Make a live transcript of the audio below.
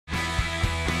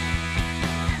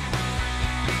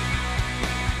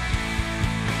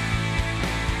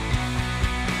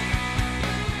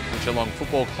Geelong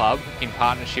Football Club in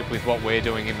partnership with what we're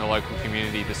doing in the local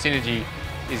community. The synergy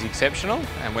is exceptional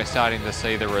and we're starting to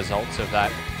see the results of that.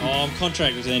 Oh, I'm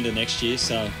contracted to the end of next year,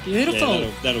 so beautiful.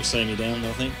 Yeah, that'll see me down,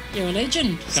 I think. You're a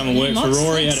legend. Come and work for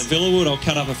Rory out at Villawood. I'll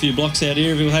cut up a few blocks out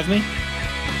here if you'll have me.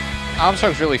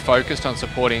 Armstrong's really focused on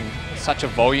supporting such a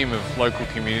volume of local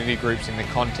community groups in the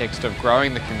context of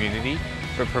growing the community,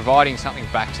 but providing something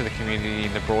back to the community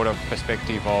in the broader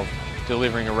perspective of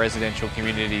delivering a residential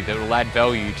community that will add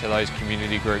value to those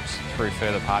community groups through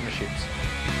further partnerships.